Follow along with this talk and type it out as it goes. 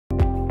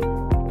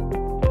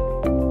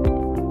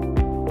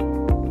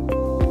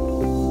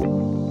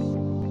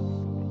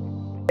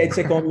It's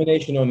a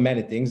combination of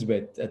many things,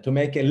 but to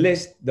make a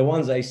list, the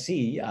ones I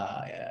see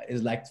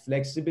is like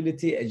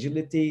flexibility,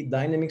 agility,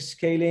 dynamic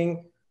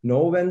scaling,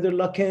 no vendor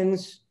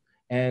lock-ins,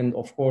 and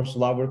of course,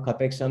 lower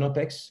CapEx and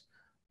OpEx.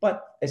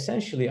 But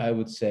essentially, I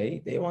would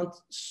say they want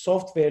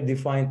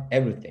software-defined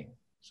everything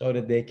so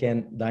that they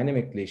can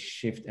dynamically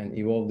shift and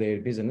evolve their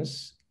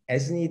business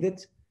as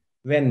needed,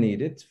 when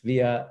needed,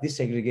 via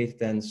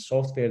disaggregated and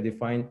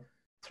software-defined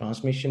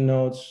transmission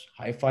nodes,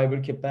 high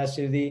fiber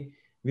capacity,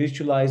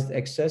 virtualized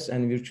access,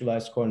 and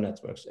virtualized core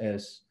networks,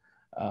 as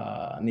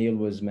Neil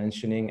was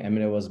mentioning,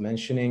 Emre was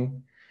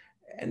mentioning.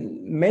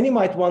 And many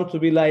might want to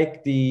be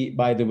like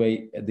by the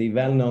way, the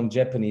well-known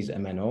Japanese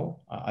MNO.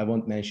 I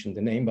won't mention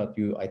the name, but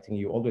I think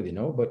you already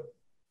know, but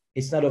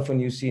it's not often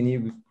you see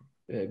new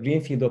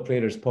greenfield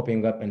operators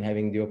popping up and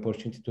having the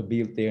opportunity to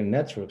build their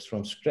networks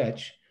from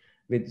scratch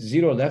with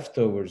zero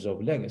leftovers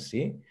of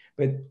legacy.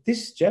 But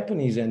this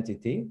Japanese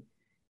entity,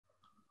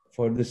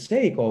 for the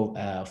sake of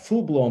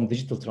full-blown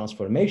digital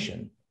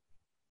transformation,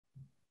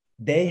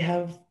 they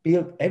have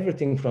built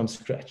everything from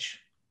scratch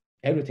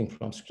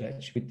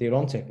with their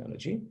own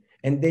technology.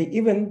 And they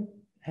even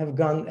have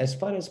gone as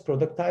far as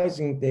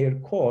productizing their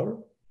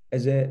core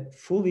as a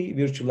fully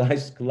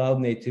virtualized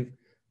cloud-native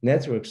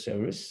network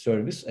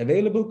service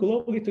available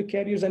globally to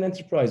carriers and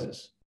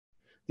enterprises.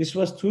 This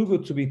was too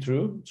good to be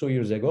true 2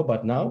 years ago,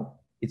 but now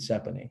it's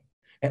happening.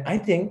 And I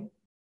think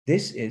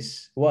this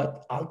is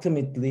what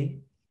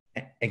ultimately,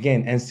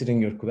 again,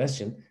 answering your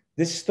question,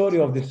 this story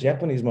of this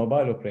Japanese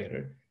mobile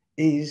operator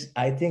is,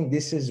 I think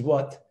this is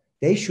what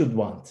they should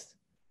want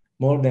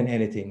more than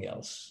anything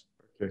else.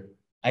 Okay.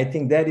 I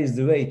think that is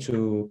the way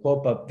to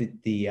cope up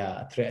with the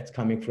threat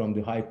coming from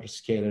the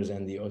hyperscalers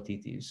and the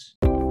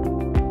OTTs.